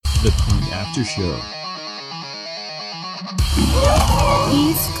The Point After Show.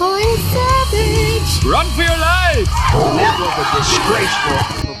 He's going savage. Run for your lives! And that was a disgraceful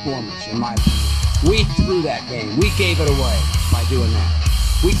performance, in my opinion. We threw that game. We gave it away by doing that.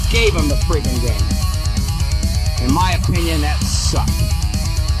 We gave them the friggin' game. In my opinion, that sucked.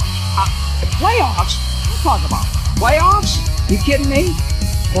 Playoffs? What are you talking about? Playoffs? You kidding me?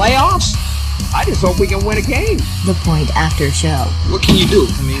 Playoffs? I just hope we can win a game. The Point After Show. What can you do?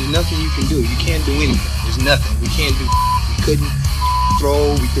 I mean, there's nothing you can do. You can't do anything. There's nothing. We can't do. We couldn't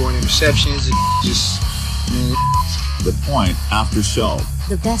throw. We throwing interceptions. It just, man. The Point After Show.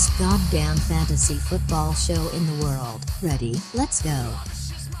 The best goddamn fantasy football show in the world. Ready? Let's go.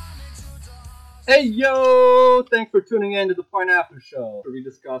 Hey yo! Thanks for tuning in to the Point After Show, where we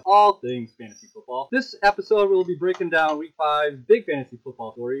discuss all things fantasy football. This episode we'll be breaking down Week 5's big fantasy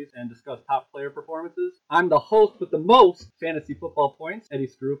football stories and discuss top player performances. I'm the host with the most fantasy football points, Eddie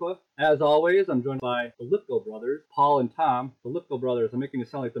Scrupa. As always, I'm joined by the Lithgow brothers, Paul and Tom. The Lithgow brothers, I'm making it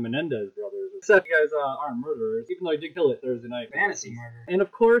sound like the Menendez brothers. Except you guys aren't murderers, even though you did kill it Thursday night. Fantasy murder. And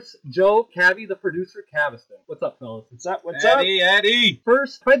of course, Joe, Cabby, the producer, Caviston. What's up, fellas? What's up? What's Eddie.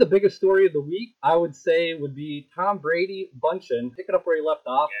 First, probably the biggest story of the week, I would say, would be Tom Brady bunching, picking up where he left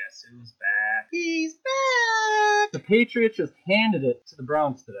off. Yes, it was back. He's back. The Patriots just handed it to the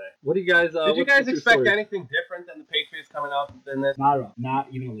Browns today. What do you guys? Did you guys what's your expect story? anything different than the Patriots coming up than this? Not at all. Not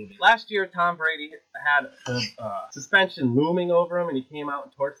even a little bit. Last year, Tom Brady had the suspension looming over him, and he came out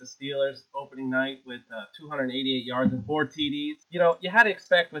and torched the Steelers opening night with 288 yards and 4 TDs. You know, you had to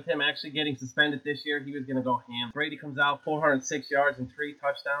expect with him actually getting suspended this year, he was going to go ham. Brady comes out 406 yards and 3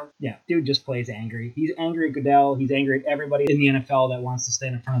 touchdowns. Yeah, dude just plays angry. He's angry at Goodell. He's angry at everybody in the NFL that wants to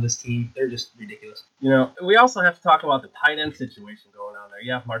stand in front of this team. They're just ridiculous. You know, we also have to talk about the tight end situation going on there.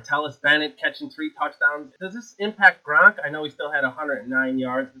 You have Martellus Bennett catching 3 touchdowns. Does this impact Gronk? I know he still had 109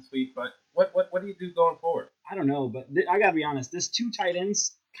 yards this week, but what do you do going forward? I don't know, but I got to be honest. This 2 tight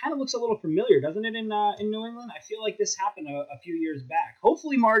ends kind of looks a little familiar, doesn't it, in New England? I feel like this happened a few years back.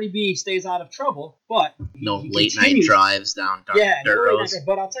 Hopefully Marty B stays out of trouble, but he late night continues. drives down dirt roads.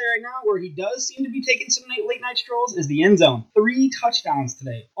 But I'll tell you right now, where he does seem to be taking some late night strolls is the end zone. 3 touchdowns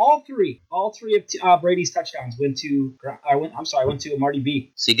today. All three of Brady's touchdowns went to Marty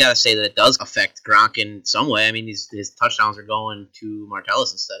B. So you got to say that it does affect Gronk in some way. I mean, his touchdowns are going to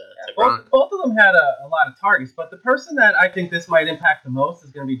Martellus instead of to Gronk. Both of them had a lot of targets, but the person that I think this might impact the most is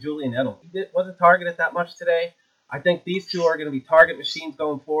going to be Julian Edelman. He wasn't targeted that much today. I think these two are going to be target machines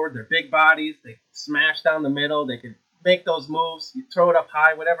going forward. They're big bodies. They smash down the middle. They can make those moves. You throw it up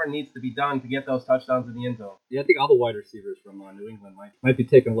high, whatever needs to be done to get those touchdowns in the end zone. Yeah, I think all the wide receivers from New England might be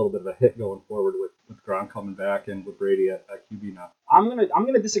taking a little bit of a hit going forward with Gronk coming back and with Brady at QB now. I'm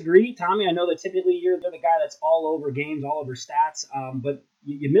gonna disagree, Tommy. I know that typically you're the guy that's all over games, all over stats, but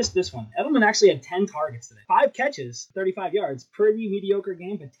you missed this one. Edelman actually had 10 targets today. 5 catches, 35 yards. Pretty mediocre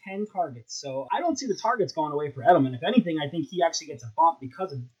game, but 10 targets. So I don't see the targets going away for Edelman. If anything, I think he actually gets a bump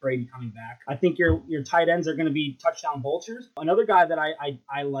because of Brady coming back. I think your tight ends are going to be touchdown vultures. Another guy that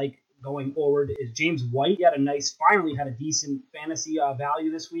I like going forward is James White. He finally had a decent fantasy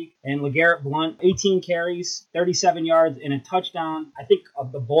value this week. And LeGarrette Blount, 18 carries, 37 yards, and a touchdown. I think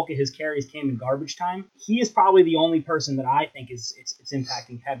the bulk of his carries came in garbage time. He is probably the only person that I think it's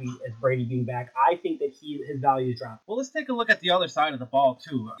impacting heavy as Brady being back. I think that his value is dropped. Well, let's take a look at the other side of the ball,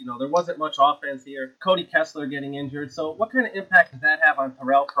 too. You know, there wasn't much offense here. Cody Kessler getting injured. So what kind of impact does that have on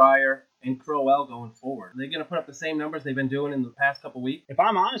Terrell Pryor and Crowell going forward? Are they going to put up the same numbers they've been doing in the past couple weeks? If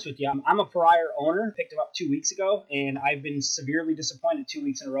I'm honest with you, I'm a Pryor owner. Picked him up 2 weeks ago, and I've been severely disappointed 2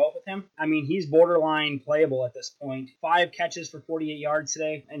 weeks in a row with him. I mean, he's borderline playable at this point. 5 catches for 48 yards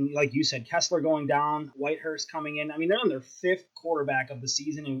today, and like you said, Kessler going down, Whitehurst coming in. I mean, they're on their 5th quarterback of the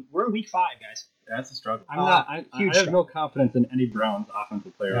season, and we're in week 5, guys. That's a struggle. I have no confidence in any Browns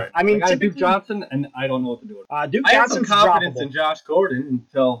offensive player. Right. I mean, I got Duke Johnson, and I don't know what to do with it. Duke I had some Johnson's confidence droppable. in Josh Gordon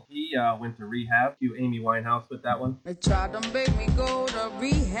until he went to rehab. You Amy Winehouse with that one. They tried to make me go to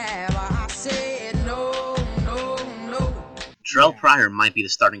rehab. I said no. Terrell Pryor might be the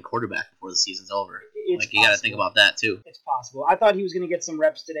starting quarterback before the season's over. It's you got to think about that too. It's possible. I thought he was going to get some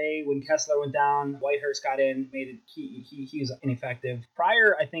reps today when Kessler went down. Whitehurst got in, made it. He was ineffective.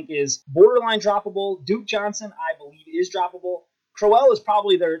 Pryor, I think, is borderline droppable. Duke Johnson, I believe, is droppable. Crowell is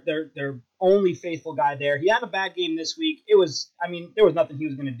probably their only faithful guy there. He had a bad game this week. There was nothing he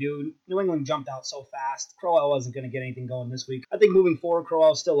was going to do. New England jumped out so fast. Crowell wasn't going to get anything going this week. I think moving forward,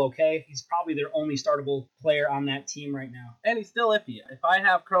 Crowell's still okay. He's probably their only startable player on that team right now. And he's still iffy. If I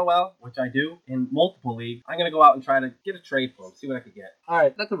have Crowell, which I do, in multiple leagues, I'm going to go out and try to get a trade for him, see what I could get. All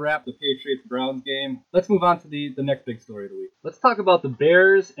right, that's a wrap the Patriots-Browns game. Let's move on to the next big story of the week. Let's talk about the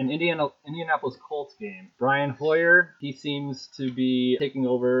Bears and Indianapolis Colts game. Brian Hoyer, he seems to be taking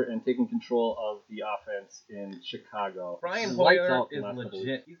over and taking control of the offense in Chicago. Brian Lights Hoyer out the is last couple weeks.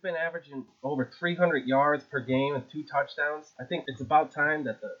 legit. He's been averaging over 300 yards per game and 2 touchdowns. I think it's about time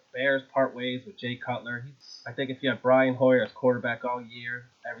that the Bears part ways with Jay Cutler. I think if you have Brian Hoyer as quarterback all year,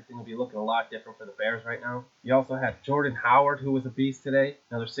 everything will be looking a lot different for the Bears right now. You also have Jordan Howard, who was a beast today.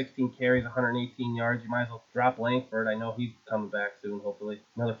 Another 16 carries, 118 yards. You might as well drop Langford. I know he's coming back soon, hopefully.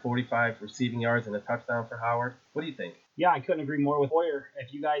 Another 45 receiving yards and a touchdown for Howard. What do you think? Yeah, I couldn't agree more with Hoyer.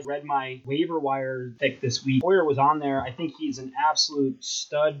 If you guys read my waiver wire pick this week, Hoyer was on there. I think he's an absolute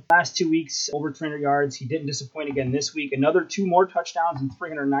stud. Last 2 weeks, over 300 yards. He didn't disappoint again this week. Another 2 more touchdowns and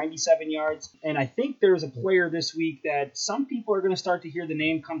 397 yards. And I think there's a player this week that some people are going to start to hear the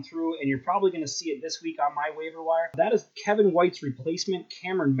name come through, and you're probably going to see it this week on my waiver wire. That is Kevin White's replacement,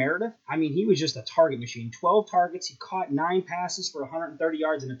 Cameron Meredith. I mean, he was just a target machine. 12 targets. He caught 9 passes for 130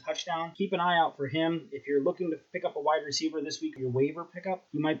 yards and a touchdown. Keep an eye out for him. If you're looking to pick up a wide receiver this week, your waiver pickup,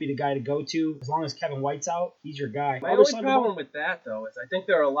 he might be the guy to go to. As long as Kevin White's out, he's your guy. My only problem with that, though, is I think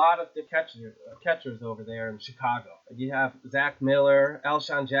there are a lot of the catchers over there in Chicago. You have Zach Miller,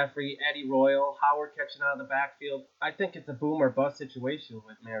 Alshon Jeffrey, Eddie Royal, Howard catching out of the backfield. I think it's a boom or bust situation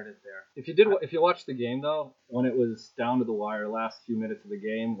with Meredith there. If you watched the game, though, when it was down to the wire, last few minutes of the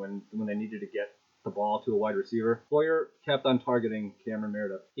game, when they needed to get the ball to a wide receiver, Hoyer kept on targeting Cameron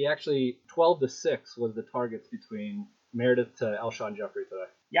Meredith. He actually 12-6 was the targets between Meredith to Alshon Jeffrey today.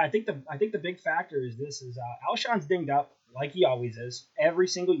 Yeah, I think the big factor is this is Alshon's dinged up like he always is. Every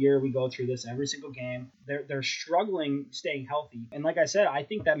single year we go through this, every single game. They're struggling staying healthy. And like I said, I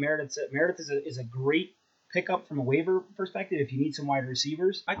think that Meredith is a great pickup from a waiver perspective if you need some wide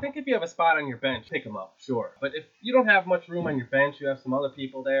receivers. I think if you have a spot on your bench, pick him up, sure. But if you don't have much room on your bench, you have some other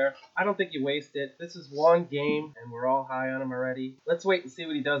people there, I don't think you waste it. This is one game, and we're all high on him already. Let's wait and see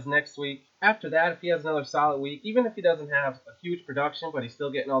what he does next week. After that, if he has another solid week, even if he doesn't have a huge production, but he's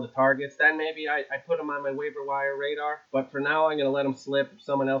still getting all the targets, then maybe I put him on my waiver wire radar. But for now, I'm going to let him slip. If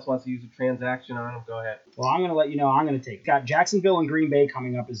someone else wants to use a transaction on him, go ahead. Well, I'm going to let you know I'm going to take. Got Jacksonville and Green Bay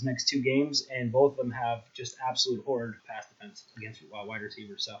coming up as next 2 games, and both of them have just absolute horrid pass defense against wide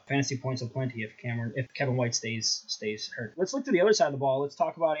receivers. So fantasy points aplenty if Kevin White stays hurt. Let's look to the other side of the ball. Let's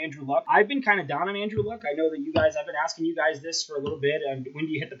talk about Andrew Luck. I've been kind of down on Andrew Luck. I know that I've been asking you guys this for a little bit. And when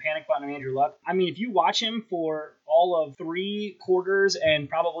do you hit the panic button on Andrew Luck? I mean, if you watch him for all of 3 quarters and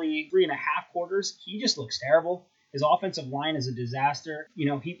probably 3.5 quarters, he just looks terrible. His offensive line is a disaster. You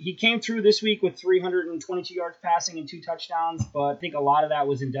know, he came through this week with 322 yards passing and 2 touchdowns, but I think a lot of that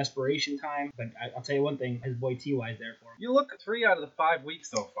was in desperation time. But I'll tell you one thing, his boy T.Y. is there for him. You look at 3 out of the 5 weeks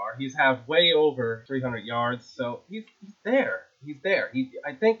so far, he's had way over 300 yards, so he's there. He's there.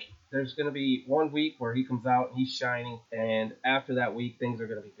 I think there's going to be 1 week where he comes out and he's shining, and after that week, things are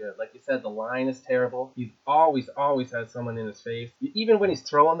going to be good. Like you said, the line is terrible. He's always has someone in his face. Even when he's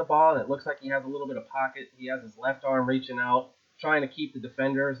throwing the ball and it looks like he has a little bit of pocket, he has his left arm reaching out, trying to keep the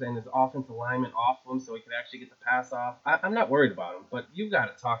defenders and his offensive lineman off of him so he could actually get the pass off. I'm not worried about him, but you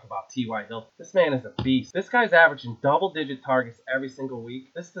got to talk about T.Y. Hilton. This man is a beast. This guy's averaging double-digit targets every single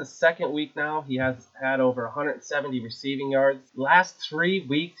week. This is the 2nd week now. He has had over 170 receiving yards. Last 3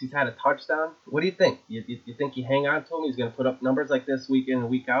 weeks, he's had a touchdown. What do you think? You think you hang on to him? He's going to put up numbers like this week in and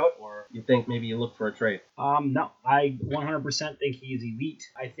week out? Or you think maybe you look for a trade? No, I 100% think he is elite.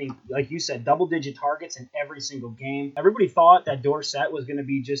 I think, like you said, double-digit targets in every single game. Everybody thought that Dorsett was going to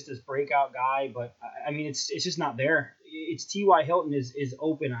be just this breakout guy, but I mean, it's just not there. It's T.Y. Hilton is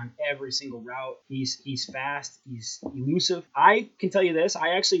open on every single route. He's fast. He's elusive. I can tell you this.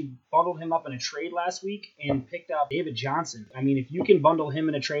 I actually bundled him up in a trade last week and picked up David Johnson. I mean, if you can bundle him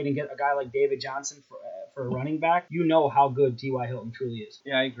in a trade and get a guy like David Johnson for a running back, you know how good T.Y. Hilton truly is.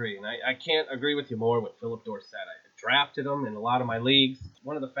 Yeah, I agree. And I can't agree with you more with Philip Dorsett. I drafted him in a lot of my leagues.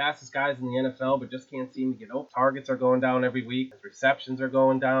 One of the fastest guys in the NFL, but just can't seem to get open. Targets are going down every week. His receptions are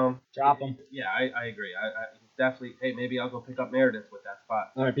going down. Drop him. Yeah, I agree. He's definitely, hey, maybe I'll go pick up Meredith with that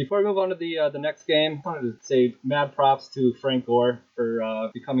spot. All right, before we move on to the next game, I wanted to say mad props to Frank Gore for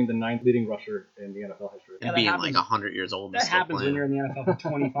becoming the 9th leading rusher in the NFL history. And being like 100 years old. That happens when you're in the NFL for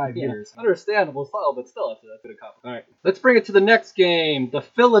 25 years. Understandable style, but still, that's a good accomplishment. All right, let's bring it to the next game. The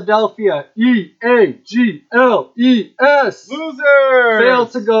Philadelphia Eagles Losers!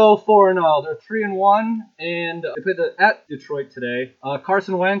 failed to go 4-0. They're 3-1, and they played at Detroit today.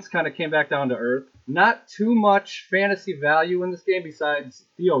 Carson Wentz kind of came back down to earth. Not too much fantasy value in this game besides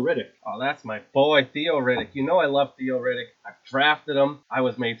Theo Riddick. Oh, that's my boy, Theo Riddick. You know I love Theo Riddick. I've drafted him. I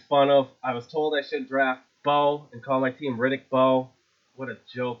was made fun of. I was told I should draft Bo and call my team Riddick Bo. What a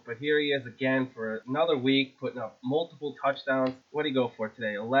joke. But here he is again for another week, putting up multiple touchdowns. What did he go for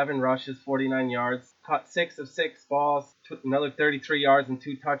today? 11 rushes, 49 yards. Caught 6 of 6 balls, took another 33 yards and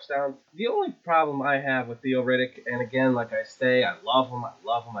 2 touchdowns. The only problem I have with Theo Riddick, and again, like I say, I love him. I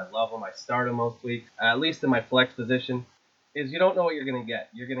start him most weeks, at least in my flex position, is you don't know what you're going to get.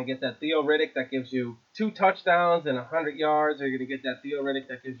 You're going to get that Theo Riddick that gives you 2 touchdowns and 100 yards, or you're going to get that Theo Riddick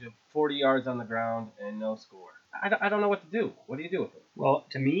that gives you 40 yards on the ground and no score. I don't know what to do. What do you do with him? Well,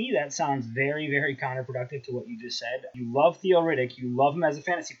 to me, that sounds very, very counterproductive to what you just said. You love Theo Riddick. You love him as a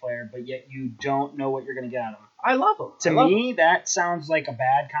fantasy player, but yet you don't know what you're going to get out of him. I love him. To me, that sounds like a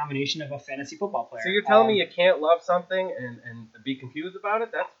bad combination of a fantasy football player. So you're telling me you can't love something and be confused about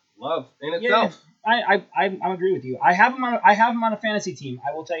it? That's love in itself. I agree with you. I have him on a fantasy team.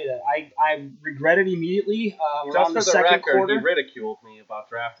 I will tell you that. I regretted immediately around the second quarter. He ridiculed me about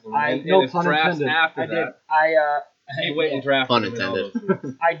drafting him. No pun intended. After that. He went and drafted Pun him.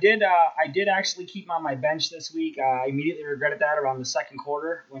 intended. I did actually keep him on my bench this week. I immediately regretted that around the second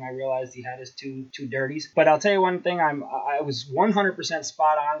quarter when I realized he had his two dirties. But I'll tell you one thing, I was 100%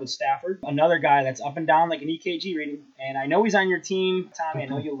 spot on with Stafford. Another guy that's up and down like an EKG reading. And I know he's on your team, Tommy. I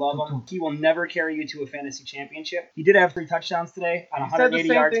know you love him. He will never carry you to a fantasy championship. He did have 3 touchdowns today on 180 yards passing. You said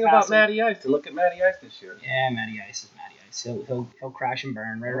the same thing about Matty Ice. Look at Matty Ice this year. Yeah, Matty Ice is Matty Ice. He'll crash and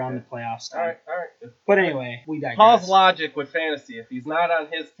burn right around the playoffs. All right. But anyway, we digress. Paul's logic with fantasy: if he's not on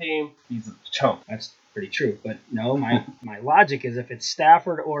his team, he's a chump. That's pretty true. But no, my logic is if it's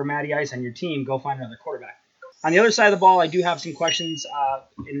Stafford or Matty Ice on your team, go find another quarterback. On the other side of the ball, I do have some questions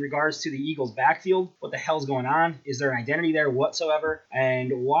in regards to the Eagles' backfield. What the hell's going on? Is there an identity there whatsoever?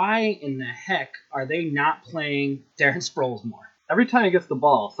 And why in the heck are they not playing Darren Sproles more? Every time he gets the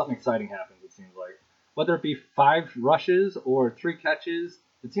ball, something exciting happens, it seems like. Whether it be 5 rushes or 3 catches,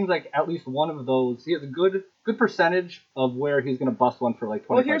 it seems like at least one of those, he has a good percentage of where he's going to bust one for like 25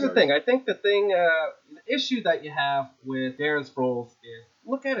 Well, here's yards. the thing. I think the issue that you have with Darren Sproles is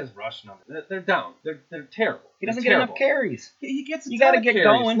look at his rush numbers. They're down. They're terrible. He doesn't get enough carries. He gets You got to get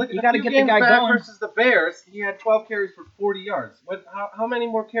going. You got to get the guy going. Versus the Bears, he had 12 carries for 40 yards. How many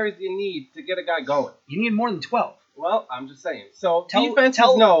more carries do you need to get a guy going? You need more than 12. Well, I'm just saying. So tell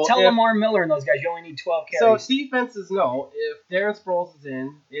Lamar Miller and those guys you only need 12 carries. So defenses know if Darren Sproles is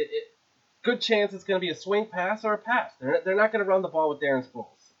in, good chance it's going to be a swing pass or a pass. They're not going to run the ball with Darren Sproles.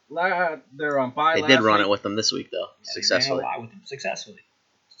 They're on bye. They did run it with them this week though, successfully. They ran a lot with them successfully.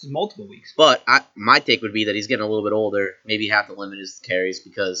 Multiple weeks. But my take would be that he's getting a little bit older. Maybe have to limit his carries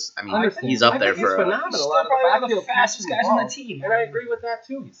because he's up there for. He's phenomenal. He's still probably one of the fastest guys on the team, and I agree with that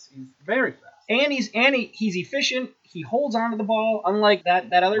too. He's very fast. And he's efficient. He holds onto the ball, unlike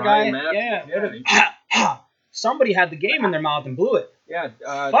that other Ryan guy. Yeah. Somebody had the game in their mouth and blew it. Yeah,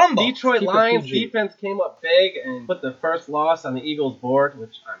 Fumble. Detroit Lions defense came up big and put the first loss on the Eagles board,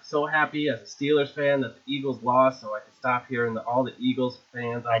 which I'm so happy as a Steelers fan that the Eagles lost, so I can stop hearing all the Eagles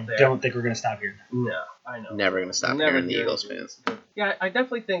fans out there. I don't think we're going to stop hearing that. No, I know. Never going to stop hearing the Eagles fans. Yeah, I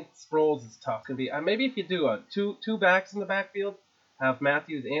definitely think Sproles is tough. Could be maybe if you do two backs in the backfield, have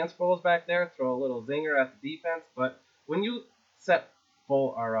Matthews and Sproles back there, throw a little zinger at the defense. But when you set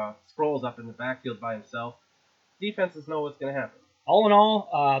Sproles up in the backfield by himself, defenses know what's going to happen. All in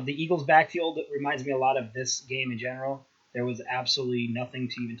all, the Eagles' backfield reminds me a lot of this game in general. There was absolutely nothing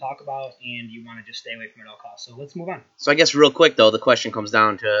to even talk about, and you want to just stay away from it at all costs. So let's move on. So I guess real quick, though, the question comes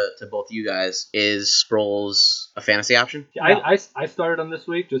down to both of you guys. Is Sproles a fantasy option? I started him this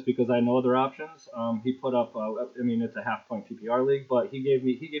week just because I know other options. He put up, it's a half-point PPR league, but he gave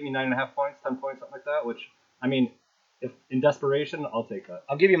me 9.5 points, 10 points, something like that, which, if in desperation, I'll take that.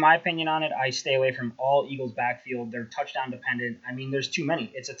 I'll give you my opinion on it. I stay away from all Eagles backfield. They're touchdown dependent. There's too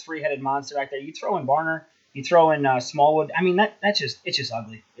many. It's a 3-headed monster back there. You throw in Barner, you throw in Smallwood. it's just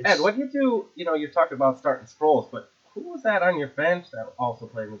ugly. Ed, what do you do? You're talking about starting Sproles, but who was that on your bench that also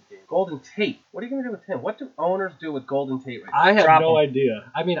played in this game? Golden Tate. What are you going to do with him? What do owners do with Golden Tate right now? I have no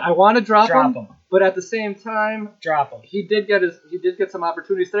idea. I want to drop him, but at the same time, drop him. He did get some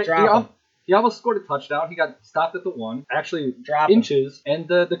opportunities today. Drop him. He almost scored a touchdown. He got stopped at the 1, actually Drop him. inches. And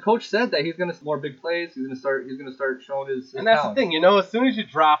the coach said that he's going to more big plays. He's going to start showing his And that's talents. the thing, as soon as you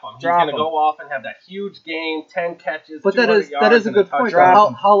drop him, he's Drop going to him. go off and have that huge game, 10 catches, But that 200 is yards, a and good point.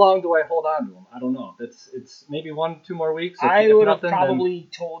 touchdown. How long do I hold on to him? I don't know. It's maybe 1-2 more weeks. I would have nothing, probably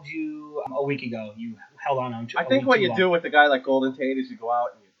told you a week ago. You held on to I think what you do with a guy like Golden Tate is you go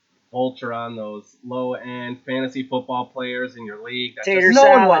out and you vulture on those low-end fantasy football players in your league. That Tater just, no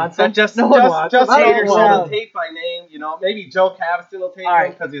one salad. wants him. that just, No one just, wants just him. I don't Tater want salad. Golden Tate by name. Maybe Joe Caviston will take All right.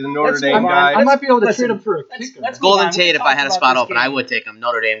 him because he's a Notre Let's Dame move on. guy. I might be able to Listen, trade him for a let's- kicker. let's move Golden on. Tate, We if I had a talked spot about open, this I game. would take him.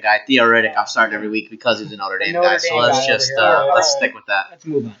 Notre Dame guy. Theoretic, I've started every week because he's a Notre Dame Notre guy. Dame So guy let's over just here. All right. let's stick with that. Let's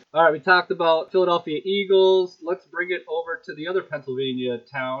move on. All right, we talked about Philadelphia Eagles. Let's bring it over to the other Pennsylvania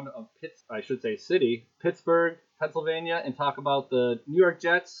town of city, Pittsburgh, Pennsylvania, and talk about the New York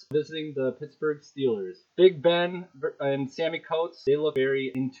Jets visiting the Pittsburgh Steelers. Big Ben and Sammy Coates, they look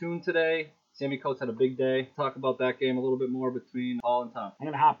very in tune today. Sammy Coates had a big day. Talk about that game a little bit more between Paul and Tom. I'm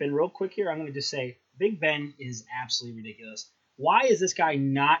going to hop in real quick here. I'm going to just say Big Ben is absolutely ridiculous. Why is this guy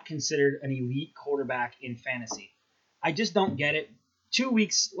not considered an elite quarterback in fantasy? I just don't get it.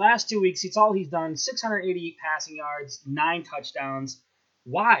 Last 2 weeks, it's all he's done. 688 passing yards, 9 touchdowns.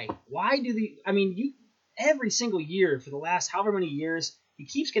 Why? Every single year for the last however many years, he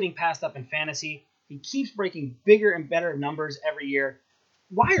keeps getting passed up in fantasy. He keeps breaking bigger and better numbers every year.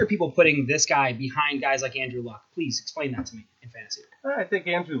 Why are people putting this guy behind guys like Andrew Luck? Please explain that to me in fantasy. I think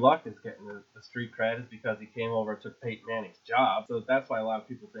Andrew Luck is getting the street cred is because he came over and took Peyton Manning's job. So that's why a lot of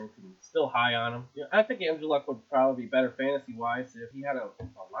people think he's still high on him. I think Andrew Luck would probably be better fantasy-wise if he had a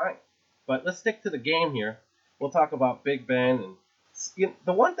line. But let's stick to the game here. We'll talk about Big Ben. And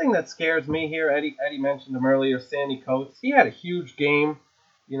the one thing that scares me here, Eddie mentioned him earlier, Sammy Coates. He had a huge game.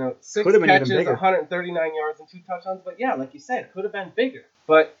 6 Could have been even catches, bigger. 139 yards, and 2 touchdowns. But yeah, like you said, could have been bigger.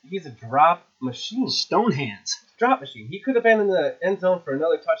 But he's a drop machine. Stone hands. Drop machine. He could have been in the end zone for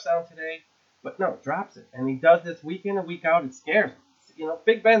another touchdown today, but no, drops it. And he does this week in and week out. It scares me.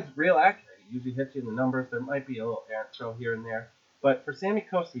 Big Ben's real accurate. He usually hits you in the numbers. There might be a little errant throw here and there. But for Sammy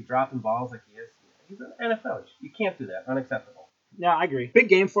Coates to be dropping balls like he is, he's an NFL. You can't do that. Unacceptable. Yeah, I agree. Big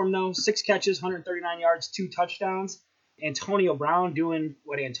game for him, though. 6 catches, 139 yards, 2 touchdowns. Antonio Brown doing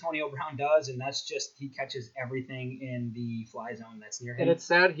what Antonio Brown does, and that's just he catches everything in the fly zone that's near him. And it's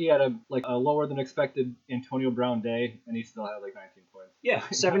sad he had a lower than expected Antonio Brown day, and he still had 19 points. Yeah,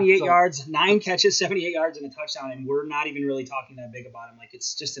 78 yards, 9 catches, 78 yards, and a touchdown, and we're not even really talking that big about him. Like,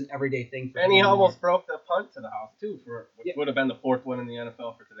 it's just an everyday thing for him. And he almost broke the punt to the house, too, which Yeah. would have been the 4th one in the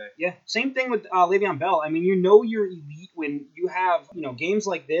NFL for today. Yeah, same thing with Le'Veon Bell. You're elite when you have, games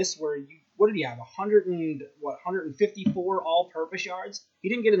like this where what did he have? 154 all-purpose yards? He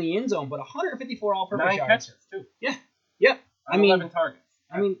didn't get in the end zone, but 154 all-purpose 9 yards. catches, too. Yeah. On 11 targets.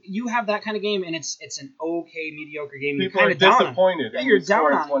 You have that kind of game, and it's an okay, mediocre game. People you're are kind of down on it. disappointed. Yeah, you're in down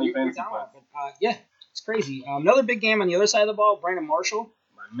scoring on 20 it. You're fantasy down on points. it. But, it's crazy. Another big game on the other side of the ball, Brandon Marshall.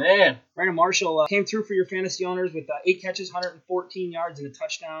 My man. Brandon Marshall came through for your fantasy owners with 8 catches, 114 yards, and a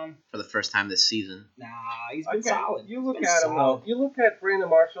touchdown. For the first time this season. Nah, he's been solid. You look He's been at him, solid. though. You look at Brandon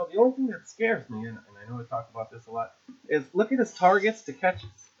Marshall. The only thing that scares me, and I know we talk about this a lot, is look at his targets to catches.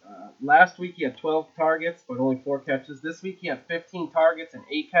 Last week he had 12 targets, but only 4 catches. This week he had 15 targets and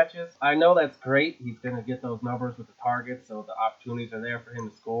 8 catches. I know that's great. He's going to get those numbers with the targets, so the opportunities are there for him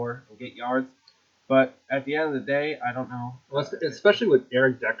to score and get yards. But at the end of the day, I don't know. Well, especially with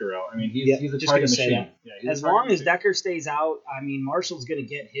Eric Decker out. He's a just target gonna say machine. that. Yeah, he's a As target long as machine. Decker stays out, Marshall's going to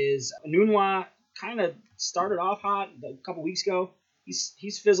get his. Nunwa kind of started off hot a couple weeks ago.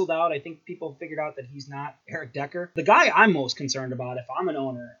 He's fizzled out. I think people figured out that he's not Eric Decker. The guy I'm most concerned about, if I'm an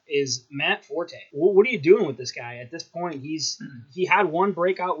owner, is Matt Forte. What are you doing with this guy? At this point, he had one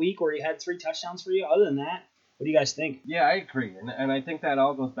breakout week where he had 3 touchdowns for you. Other than that, what do you guys think? Yeah, I agree. And I think that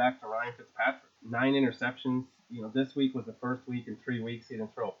all goes back to Ryan Fitzpatrick. 9 interceptions. This week was the first week in 3 weeks he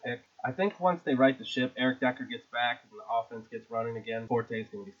didn't throw a pick. I think once they right the ship, Eric Decker gets back and the offense gets running again, Forte is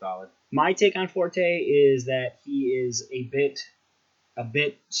going to be solid. My take on Forte is that he is a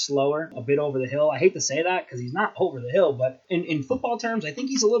bit slower, a bit over the hill. I hate to say that because he's not over the hill, but in football terms, I think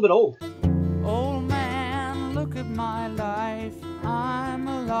he's a little bit old. Old man, look at my life. I'm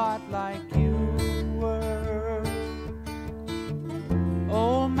a lot like you were.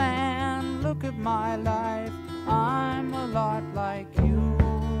 Old man, look at my life. I'm a lot like you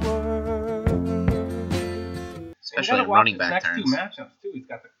were. Especially in running back next terms. 2 matchups too. He's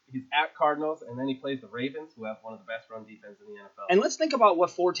at Cardinals and then he plays the Ravens, who have one of the best run defense in the NFL. And let's think about what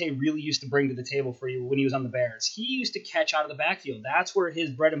Forte really used to bring to the table for you when he was on the Bears. He used to catch out of the backfield. That's where his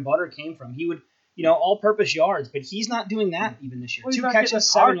bread and butter came from. He would all-purpose yards, but he's not doing that even this year. Well, 2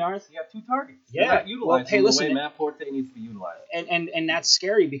 catches, 7 yards. He got 2 targets. Yeah. They're not utilizing Hey, him listen, the way Matt Forte needs to be utilized. And that's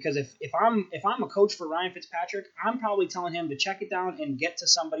scary because if I'm a coach for Ryan Fitzpatrick, I'm probably telling him to check it down and get to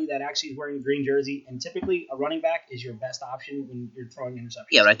somebody that actually is wearing a green jersey. And typically, a running back is your best option when you're throwing interceptions.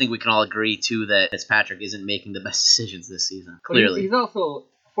 Yeah, but I think we can all agree too that Fitzpatrick isn't making the best decisions this season. Clearly,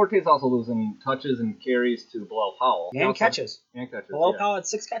 Forte's also losing touches and carries to Bilal Powell. And catches. Bilal Powell had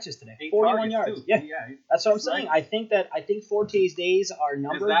 6 catches today. 41 yards. Too. Yeah, that's what I'm saying. I think Forte's days are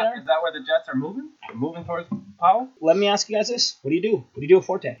numbered there. Is that where the Jets are moving? They're moving towards Powell? Let me ask you guys this. What do you do? What do you do with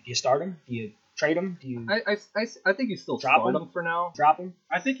Forte? Do you start him? Do you trade him? Do you I think you still drop start him for now. Drop him?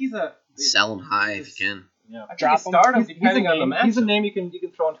 I think he's sell him high if you can. Yeah. I think start him depending on the matchup. He's a name you can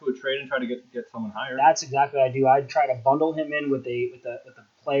throw into a trade and try to get someone higher. That's exactly what I do. I'd try to bundle him in with a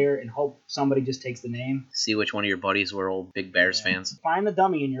player and hope somebody just takes the name. See which one of your buddies were old Big Bears fans. Find the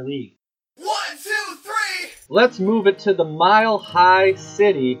dummy in your league. 1, 2, 3. Let's move it to the Mile High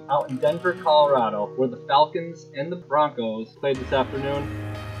City out in Denver, Colorado, where the Falcons and the Broncos played this afternoon.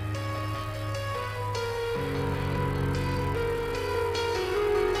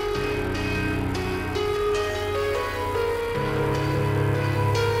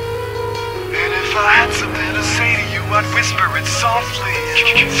 If I had something to say to you, I'd whisper it softly.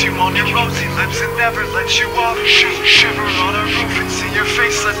 Kiss you on your rosy lips and never let you off. Shiver on a roof and see your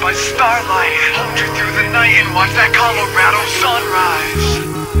face lit by starlight. Hold you through the night and watch that Colorado sunrise.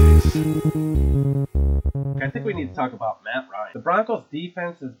 I think we need to talk about Matt Ryan. The Broncos'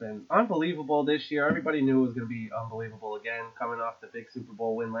 defense has been unbelievable this year. Everybody knew it was going to be unbelievable again, coming off the big Super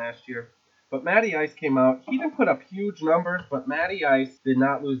Bowl win last year. But Matty Ice came out. He didn't put up huge numbers, but Matty Ice did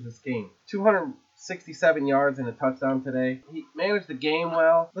not lose this game. 267 yards and a touchdown today. He managed the game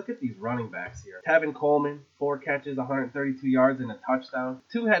well. Look at these running backs here. Tevin Coleman, 4 catches, 132 yards and a touchdown.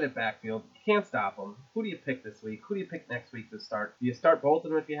 2-headed backfield. You can't stop them. Who do you pick this week? Who do you pick next week to start? Do you start both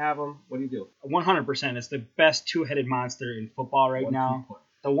of them if you have them? What do you do? 100%. It's the best 2-headed monster in football right now.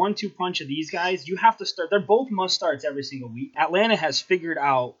 The 1-2 punch of these guys, you have to start. They're both must-starts every single week. Atlanta has figured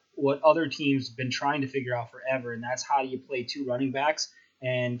out what other teams have been trying to figure out forever, and that's how do you play 2 running backs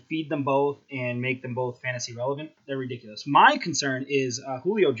and feed them both and make them both fantasy relevant. They're ridiculous. My concern is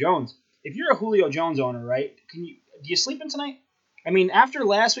Julio Jones. If you're a Julio Jones owner, right, do you sleep in tonight? I mean, after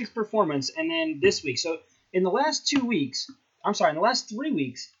last week's performance and then this week. So in the last 3 weeks,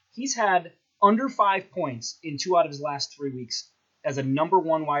 he's had under 5 points in 2 out of his last 3 weeks as a number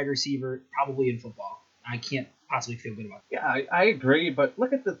 1 wide receiver probably in football. I can't possibly feel good about it. Yeah, I agree, but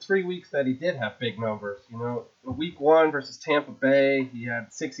look at the 3 weeks that he did have big numbers. Week 1 versus Tampa Bay, he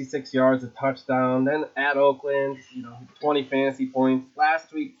had 66 yards, a touchdown. Then at Oakland, 20 fantasy points.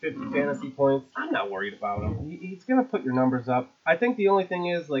 Last week, 50 fantasy points. I'm not worried about him. He's going to put your numbers up. I think the only thing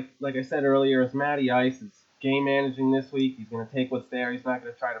is, like I said earlier, is Matty Ice is game managing this week. He's going to take what's there. He's not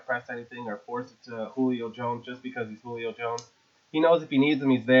going to try to press anything or force it to Julio Jones just because he's Julio Jones. He knows if he needs him,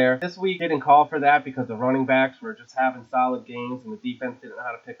 he's there. This week didn't call for that because the running backs were just having solid games and the defense didn't know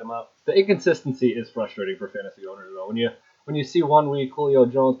how to pick them up. The inconsistency is frustrating for fantasy owners, though. When you see 1 week Julio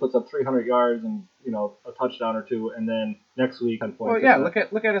Jones puts up 300 yards and a touchdown or 2, and then next week 10 points. Well, yeah, look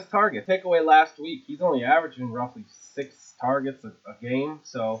at his target. Take away last week, he's only averaging roughly 6 targets a game.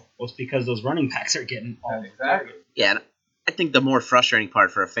 So it's because those running backs are getting all the targets. Yeah, I think the more frustrating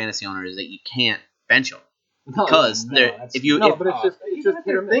part for a fantasy owner is that you can't bench him. Because if you're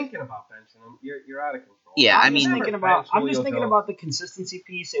thinking about benching him, you're out of control. Yeah, I'm just thinking about the consistency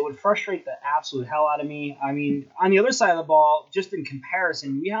piece. It would frustrate the absolute hell out of me. I mean, on the other side of the ball, just in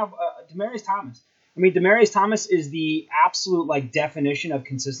comparison, we have Demaryius Thomas. I mean, Demaryius Thomas is the absolute definition of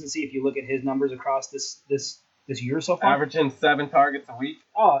consistency. If you look at his numbers across this year so far, averaging 7 targets a week.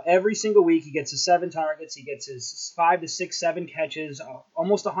 Oh, every single week he gets his 7 targets. He gets his 5 to 6, 7 catches,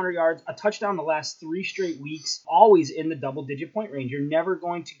 almost 100 yards, a touchdown the last 3 straight weeks, always in the double-digit point range. You're never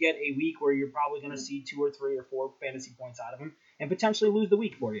going to get a week where you're probably going to see 2 or 3 or 4 fantasy points out of him and potentially lose the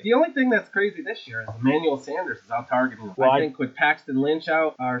week for you. The only thing that's crazy this year is Emmanuel Sanders is out targeting him. Well, I think with Paxton Lynch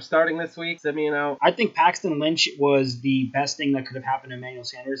out, or starting this week, Simeon out. I think Paxton Lynch was the best thing that could have happened to Emmanuel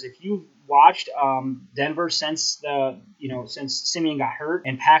Sanders. If you've watched Denver since Simeon got hurt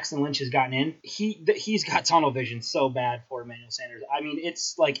and Paxton Lynch has gotten in, he's got tunnel vision so bad for Emmanuel Sanders. I mean,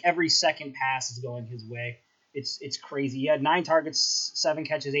 it's like every second pass is going his way. It's crazy. He had 9 targets, 7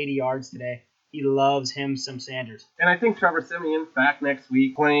 catches, 80 yards today. He loves him some Sanders. And I think Trevor Simeon back next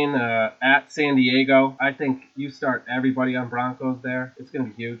week playing at San Diego. I think you start everybody on Broncos there. It's going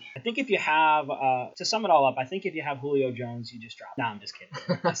to be huge. I think if you have, to sum it all up, I think if you have Julio Jones, you just drop. I'm just kidding.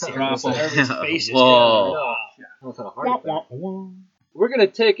 Whoa. We're going to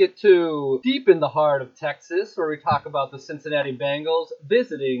take it to deep in the heart of Texas, where we talk about the Cincinnati Bengals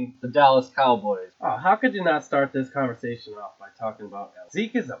visiting the Dallas Cowboys. Oh, how could you not start this conversation off by talking about that?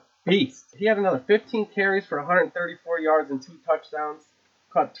 Zeke is a beast. He had another 15 carries for 134 yards and 2 touchdowns.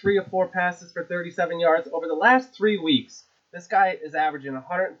 Caught 3 or 4 passes for 37 yards. Over the last 3 weeks, this guy is averaging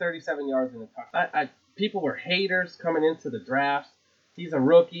 137 yards in a touchdown. People were haters coming into the draft. He's a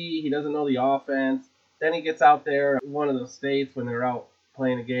rookie. He doesn't know the offense. Then he gets out there in one of those states when they're out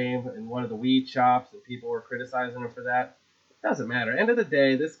playing a game in one of the weed shops, and people were criticizing him for that. It doesn't matter. End of the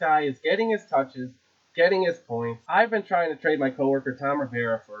day, this guy is getting his touches, getting his points. I've been trying to trade my coworker Tom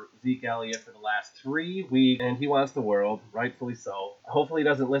Rivera for Zeke Elliott for the last 3 weeks, and he wants the world, rightfully so. Hopefully he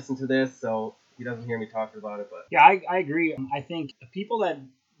doesn't listen to this, so he doesn't hear me talking about it. But yeah, I agree. I think the people that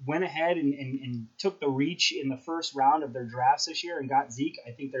went ahead and took the reach in the first round of their drafts this year and got Zeke,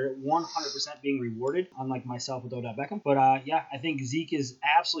 I think they're 100% being rewarded, unlike myself with Odell Beckham. But yeah, I think Zeke is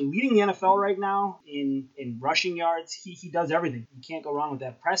absolutely leading the NFL right now in rushing yards. He does everything. You can't go wrong with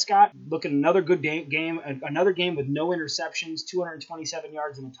that. Prescott, look at another good game, another game with no interceptions, 227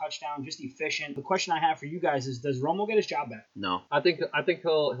 yards and a touchdown, just efficient. The question I have for you guys is, does Romo get his job back? No. I think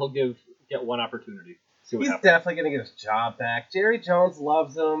he'll get one opportunity. He's definitely going to get his job back. Jerry Jones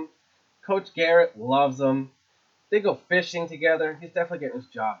loves him. Coach Garrett loves him. They go fishing together. He's definitely getting his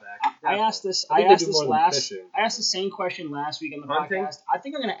job back. I asked the same question last week on the podcast. I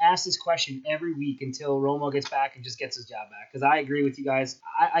think I'm going to ask this question every week until Romo gets back and just gets his job back. Because I agree with you guys.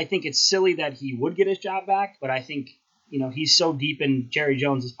 I think it's silly that he would get his job back, but I think he's so deep in Jerry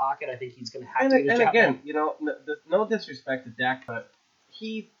Jones' pocket. I think he's going to have to get his job back. And again, no disrespect to Dak, but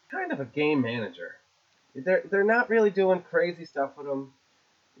he's kind of a game manager. They're not really doing crazy stuff with him.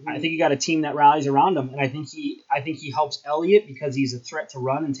 I think you got a team that rallies around him, and I think he helps Elliott because he's a threat to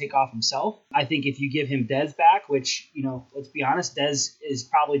run and take off himself. I think if you give him Dez back, which let's be honest, Dez is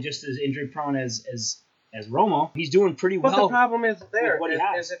probably just as injury prone as Romo. He's doing pretty well. But the problem is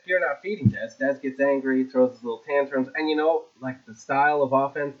if you're not feeding Dez. Dez gets angry, throws his little tantrums, and like the style of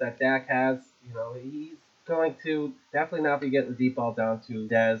offense that Dak has, he's going to definitely not be getting the deep ball down to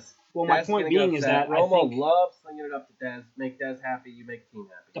Dez. Well, my point being is that Romo loves slinging it up to Dez. Make Dez happy, you make the team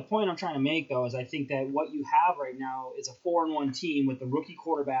happy. The point I'm trying to make, though, is I think that what you have right now is a 4-1 team with a rookie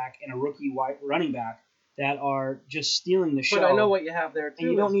quarterback and a rookie running back that are just stealing the show. But I know what you have there, too.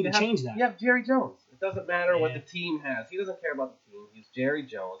 And you don't need to change that. You have Jerry Jones. It doesn't matter what the team has. He doesn't care about the team. He's Jerry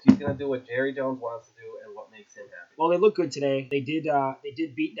Jones. He's going to do what Jerry Jones wants to do and what makes him happy. Well, they look good today. They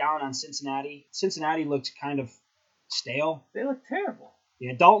did beat down on Cincinnati. Cincinnati looked kind of stale. They look terrible.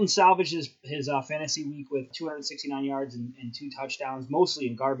 Yeah, Dalton salvaged his fantasy week with 269 yards and 2 touchdowns, mostly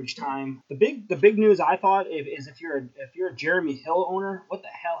in garbage time. The big news I thought is if you're a Jeremy Hill owner, what the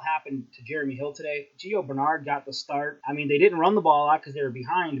hell happened to Jeremy Hill today? Gio Bernard got the start. I mean, they didn't run the ball out because they were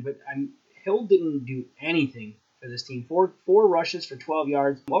behind, but Hill didn't do anything for this team. Four rushes for 12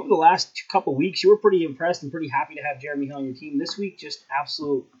 yards. Over the last couple weeks, you were pretty impressed and pretty happy to have Jeremy Hill on your team. This week, just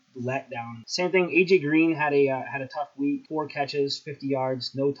absolute letdown. Same thing. AJ Green had a tough week. 4 catches, 50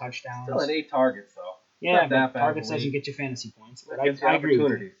 yards, no touchdowns. Still had 8 targets though. Yeah, but targets doesn't get you fantasy points. But I agree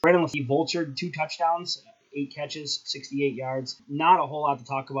with you. Brandon he vultured 2 touchdowns, 8 catches, 68 yards. Not a whole lot to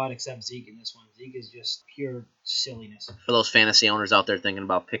talk about except Zeke in this one. Zeke is just pure silliness. For those fantasy owners out there thinking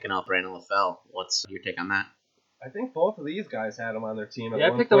about picking up Brandon LaFell, what's your take on that? I think both of these guys had him on their team.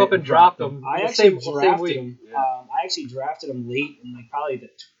 I picked him up and dropped him. I actually drafted him. I actually drafted him late in probably the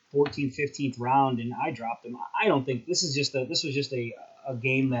 14th, 15th round, and I dropped him. I don't think this was just a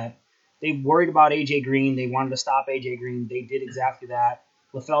game that they worried about AJ Green. They wanted to stop AJ Green. They did exactly that.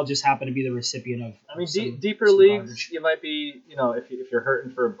 LaFell just happened to be the recipient of. I mean, deeper leagues, garbage. You might be, if you're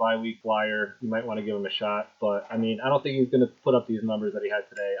hurting for a bye week flyer, you might want to give him a shot. But I mean, I don't think he's going to put up these numbers that he had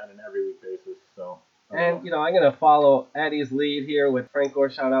today on an every week basis. So. And I'm going to follow Eddie's lead here with Frank Gore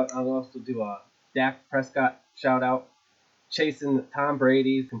shout out. I'll also do a Dak Prescott shout out. Chasing Tom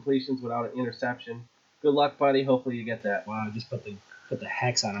Brady's completions without an interception. Good luck, buddy. Hopefully you get that. Wow, just put the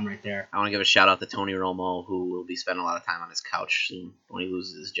hex on him right there. I want to give a shout out to Tony Romo, who will be spending a lot of time on his couch soon when he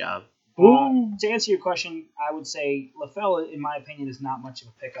loses his job. To answer your question, I would say LaFell, in my opinion, is not much of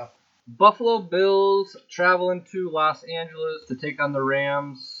a pickup. Buffalo Bills traveling to Los Angeles to take on the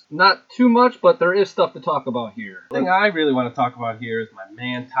Rams. Not too much, but there is stuff to talk about here. The thing I really want to talk about here is my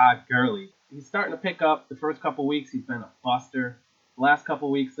man Todd Gurley. He's starting to pick up. The first couple weeks, he's been a buster. The last couple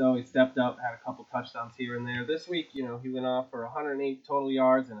weeks, though, he stepped up, had a couple touchdowns here and there. This week, he went off for 108 total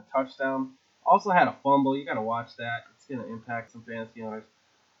yards and a touchdown. Also had a fumble. You got to watch that. It's going to impact some fantasy owners.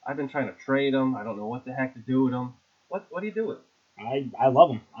 I've been trying to trade him. I don't know what the heck to do with him. What do you do with him? I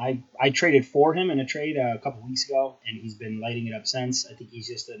love him. I traded for him in a trade a couple weeks ago, and he's been lighting it up since. I think he's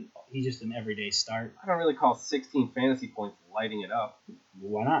just an everyday start. I don't really call 16 fantasy points lighting it up.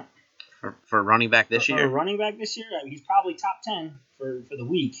 Why not? For running back this For year? a running back this year, I mean, he's probably top 10 for the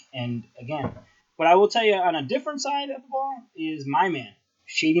week. And again, but I will tell you on a different side of the ball is my man,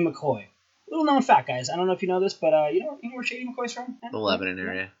 Shady McCoy. Little known fact, guys. I don't know if you know this, but you know where Shady McCoy's from? The Lebanon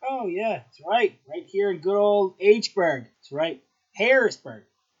area. Oh yeah, that's right. Right here in good old H-burg. That's right. Harrisburg.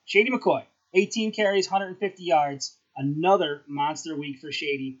 Shady McCoy. 18 carries, 150 yards. Another monster week for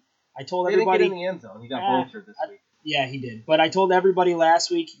Shady. I told everybody. He didn't get in the end zone. He got vultured this week. Yeah, he did. But I told everybody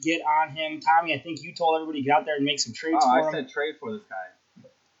last week, get on him. Tommy, I think you told everybody get out there and make some trades for him. I said trade for this guy.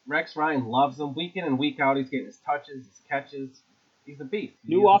 Rex Ryan loves him. Week in and week out, he's getting his touches, his catches. He's a beast.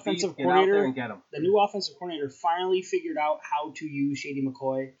 New offensive coordinator. And get him. The new offensive coordinator finally figured out how to use Shady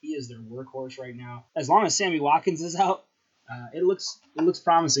McCoy. He is their workhorse right now. As long as Sammy Watkins is out, it looks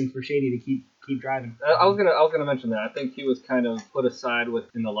promising for Shady to keep driving. I was gonna mention that. I think he was kind of put aside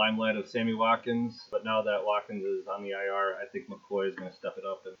in the limelight of Sammy Watkins, but now that Watkins is on the IR, I think McCoy is going to step it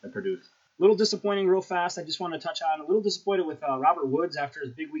up and produce. A little disappointing real fast. I just want to touch on a little disappointed with Robert Woods after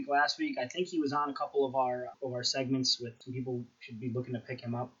his big week last week. I think he was on a couple of our segments with some people should be looking to pick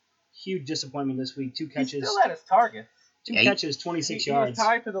him up. Huge disappointment this week. 2 catches. He's still at his target. 2 catches, 26 yards. He was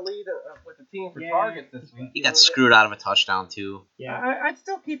tied for the lead with the team for targets this week. He got screwed out of a touchdown too. Yeah, I'd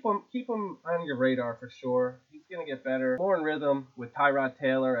still keep him on your radar for sure. He's gonna get better, more in rhythm with Tyrod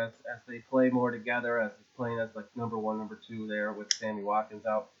Taylor as they play more together. As he's playing as like number 1, number 2 there with Sammy Watkins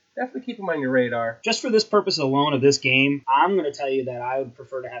out. Definitely keep him on your radar. Just for this purpose alone of this game, I'm going to tell you that I would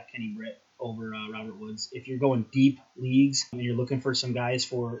prefer to have Kenny Britt over Robert Woods. If you're going deep leagues and you're looking for some guys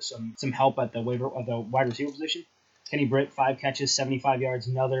for some help at the wide receiver position, Kenny Britt, 5 catches, 75 yards,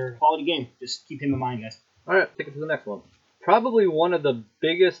 another quality game. Just keep him in mind, guys. All right, take it to the next one. Probably one of the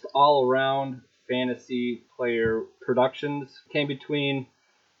biggest all-around fantasy player productions came between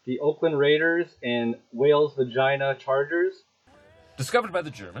the Oakland Raiders and Wales Vagina Chargers. Discovered by the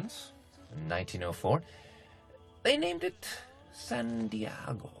Germans in 1904, they named it San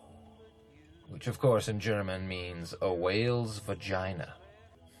Diego, which of course in German means a whale's vagina.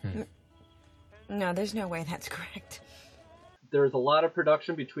 No, there's no way that's correct. There was a lot of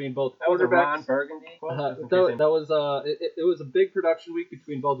production between both quarterbacks. That was Ron Burgundy. It was a big production week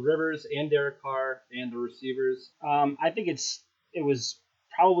between both Rivers and Derek Carr and the receivers. I think it was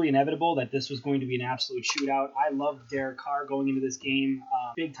probably inevitable that this was going to be an absolute shootout. I loved Derek Carr going into this game.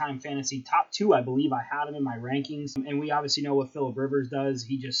 Big time fantasy. Top 2, I believe. I had him in my rankings. And we obviously know what Phillip Rivers does.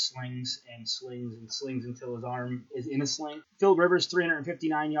 He just slings and slings and slings until his arm is in a sling. Phillip Rivers,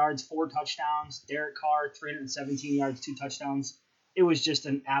 359 yards, 4 touchdowns. Derek Carr, 317 yards, 2 touchdowns. It was just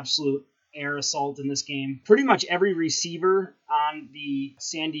an absolute air assault in this game. Pretty much every receiver on the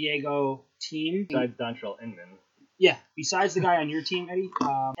San Diego team. Besides Dontrell Inman. Yeah, besides the guy on your team, Eddie,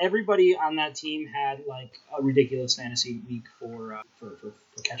 everybody on that team had like a ridiculous fantasy week for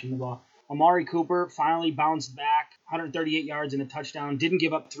catching the ball. Amari Cooper finally bounced back, 138 yards and a touchdown. Didn't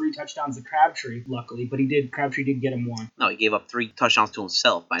give up 3 touchdowns to Crabtree, luckily, but Crabtree did get him 1. No, he gave up 3 touchdowns to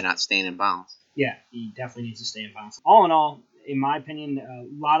himself by not staying in bounds. Yeah, he definitely needs to stay in bounds. All in all, in my opinion, a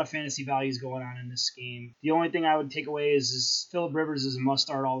lot of fantasy values going on in this game. The only thing I would take away is Phillip Rivers is a must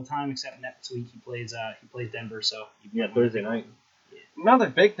start all the time, except next week he plays Denver. So Thursday night. Another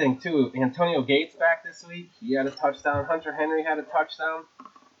big thing too, Antonio Gates back this week. He had a touchdown. Hunter Henry had a touchdown.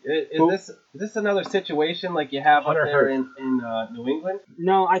 Is this another situation like you have Hunter up there in New England?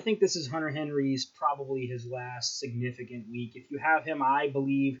 No, I think this is Hunter Henry's probably his last significant week. If you have him, I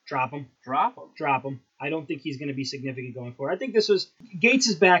believe, drop him. Drop him. I don't think he's going to be significant going forward. I think this was Gates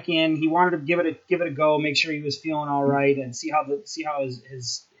is back in. He wanted to give it a go, make sure he was feeling all right, and see how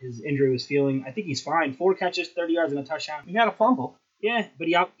his injury was feeling. I think he's fine. 4 catches, 30 yards, and a touchdown. He had a fumble. Yeah, but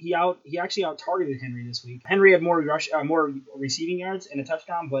he actually out targeted Henry this week. Henry had more receiving yards and a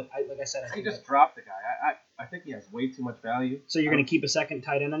touchdown, but I think just dropped the guy. I think he has way too much value. So you're going to keep a second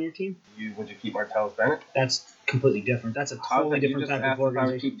tight end on your team? Would you keep Martellus Bennett? That's completely different. That's a totally different type of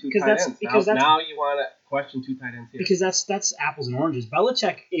organization. Because now you want to question 2 tight ends here. Because that's apples and oranges.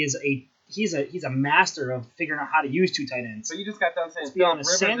 Belichick is he's a master of figuring out how to use 2 tight ends. So you just got done saying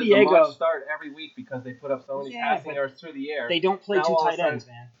Rivers San Diego is a must start every week because they put up so many passing yards through the air. They don't play 2 tight ends,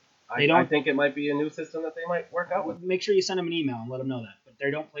 man. I think it might be a new system that they might work out with. Make sure you send them an email and let them know that. But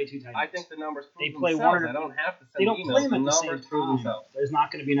they don't play 2 tight ends. I think the numbers prove they play themselves. I don't have to send emails. Play them the at the numbers same prove time. themselves. There's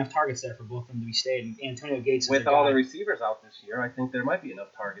not going to be enough targets there for both of them to be stayed. And Antonio Gates is with all the receivers out this year, I think there might be enough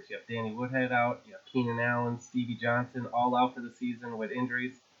targets. You have Danny Woodhead out. You have Keenan Allen, Stevie Johnson, all out for the season with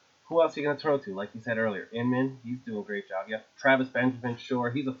injuries. Who else are you going to throw to? Like you said earlier, Inman, he's doing a great job. You have Travis Benjamin,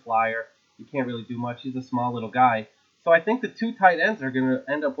 sure, he's a flyer. He can't really do much. He's a small little guy. So I think the 2 tight ends are going to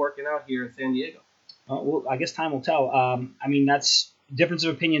end up working out here in San Diego. Well, I guess time will tell. I mean, that's difference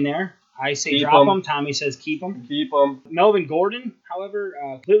of opinion there. I say Keep drop 'em. him. Tommy says keep him. Keep him. Melvin Gordon,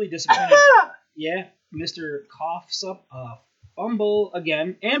 however, clearly disappointed. Yeah, Mr. coughs up a fumble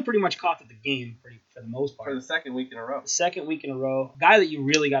again, and pretty much coughed at the game for the most part. For the second week in a row. Second week in a row. Guy that you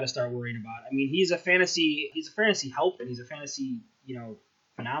really got to start worrying about. I mean, he's a fantasy help, and he's a fantasy,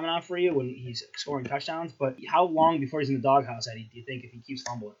 phenomenon for you when he's scoring touchdowns. But how long before he's in the doghouse, Eddie, do you think, if he keeps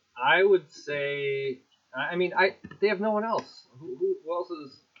fumbling? I would say, they have no one else. Who else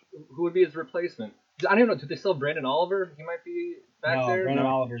who would be his replacement? I don't even know. Do they still have Brandon Oliver? He might be back there. Brandon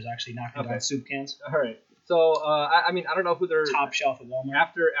Oliver's actually knocking down soup cans. All right. So I don't know who they're top shelf at Walmart.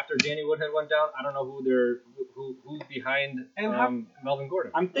 After Danny Woodhead went down, I don't know who's behind Melvin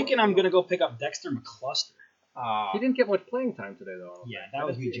Gordon. I'm thinking I'm gonna go pick up Dexter McCluster. He didn't get much playing time today, though. Yeah, that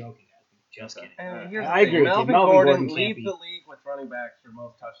was me joking, guys. Just kidding. I agree with you. Melvin Gordon leads the league with running backs for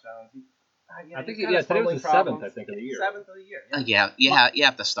most touchdowns. I think today was the 7th, I think, of the year. 7th of the year. Yeah, you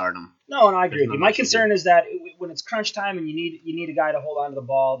have to start him. No, and I agree with you. My concern is that when it's crunch time and you need a guy to hold on to the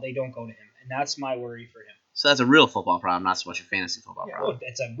ball, they don't go to him, and that's my worry for him. So that's a real football problem, not so much a fantasy football problem. Well,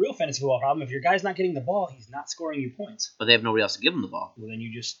 it's a real fantasy football problem. If your guy's not getting the ball, he's not scoring you points. But they have nobody else to give him the ball. Well, then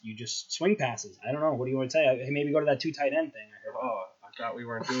you just swing passes. I don't know. What do you want to say? Hey, maybe go to that 2 tight end thing. Oh, I thought we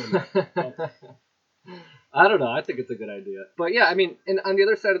weren't doing that. I don't know. I think it's a good idea. But yeah, and on the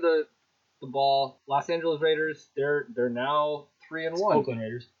other side of the ball, Los Angeles Raiders, they're now 3-1.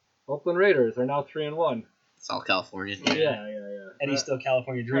 Oakland Raiders are now 3-1. South California. Yeah. Eddie's still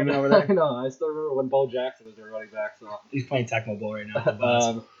California dreaming over there. No, I still remember when Bo Jackson was their running back. So he's playing Tecmo Bowl right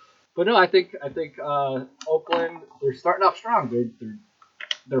now. But no, I think Oakland, they're starting off strong.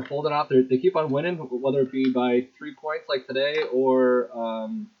 They're holding off. They keep on winning, whether it be by 3 points like today or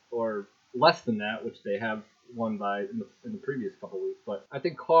less than that, which they have won by in the previous couple of weeks. But I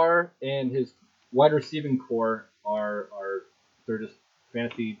think Carr and his wide receiving core they're just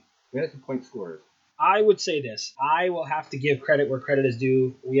fantasy point scorers. I would say this. I will have to give credit where credit is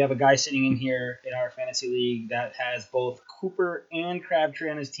due. We have a guy sitting in here in our fantasy league that has both Cooper and Crabtree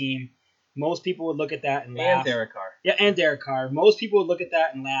on his team. Most people would look at that and laugh. And Derek Carr. Yeah, and Derek Carr. Most people would look at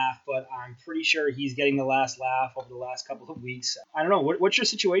that and laugh, but I'm pretty sure he's getting the last laugh over the last couple of weeks. I don't know. What's your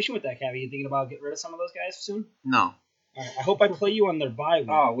situation with that, Cavi? You thinking about getting rid of some of those guys soon? No. I hope I play you on their bye week.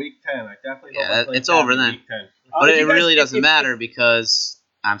 Oh, week 10. I definitely hope I play it's over then. Week 10. But it really doesn't matter because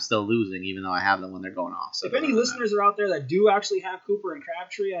I'm still losing, even though I have them when they're going off. So if any listeners are out there that do actually have Cooper and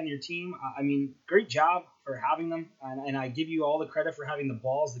Crabtree on your team, great job for having them, and I give you all the credit for having the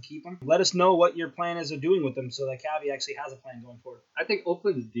balls to keep them. Let us know what your plan is of doing with them so that Cavi actually has a plan going forward. I think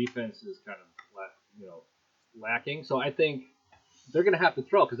Oakland's defense is kind of lacking, so I think they're going to have to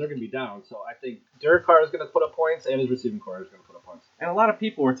throw because they're going to be down. So I think Derek Carr is going to put up points, and his receiving core is going to put up points. And a lot of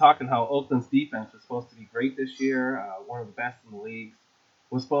people were talking how Oakland's defense was supposed to be great this year, one of the best in the league.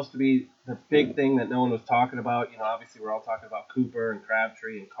 Was supposed to be the big thing that no one was talking about. Obviously we're all talking about Cooper and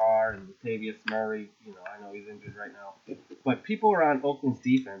Crabtree and Carr and Latavius Murray. I know he's injured right now. But people are on Oakland's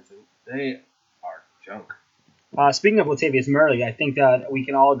defense, and they are junk. Speaking of Latavius Murray, I think that we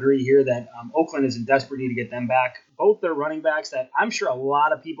can all agree here that Oakland is in desperate need to get them back. Both their running backs that I'm sure a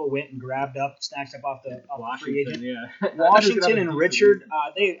lot of people went and grabbed up, snatched up off the free agent. Yeah. Washington and Richard,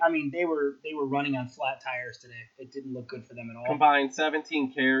 they were running on flat tires today. It didn't look good for them at all. Combined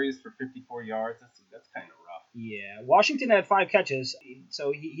 17 carries for 54 yards. That's kind of rough. Yeah, Washington had 5 catches,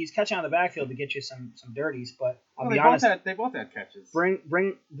 so he's catching on the backfield to get you some dirties. But I'll be honest, they both had catches.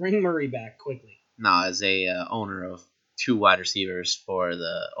 Bring Murray back quickly. No, as a owner of 2 wide receivers for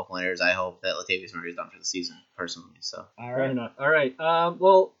the Oakland Raiders, I hope that Latavius Murray is done for the season, personally. So. All right. All right.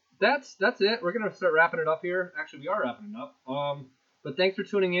 Well, that's it. We're gonna start wrapping it up here. Actually, we are wrapping it up. But thanks for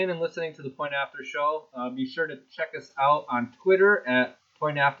tuning in and listening to the Point After Show. Be sure to check us out on Twitter at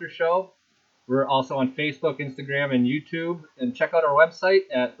Point After Show. We're also on Facebook, Instagram, and YouTube. And check out our website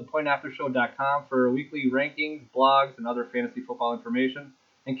at thepointaftershow.com for weekly rankings, blogs, and other fantasy football information.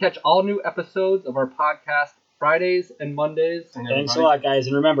 And catch all new episodes of our podcast Fridays and Mondays. Thanks a lot, guys.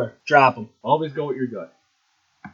 And remember, drop them. Always go with your gut.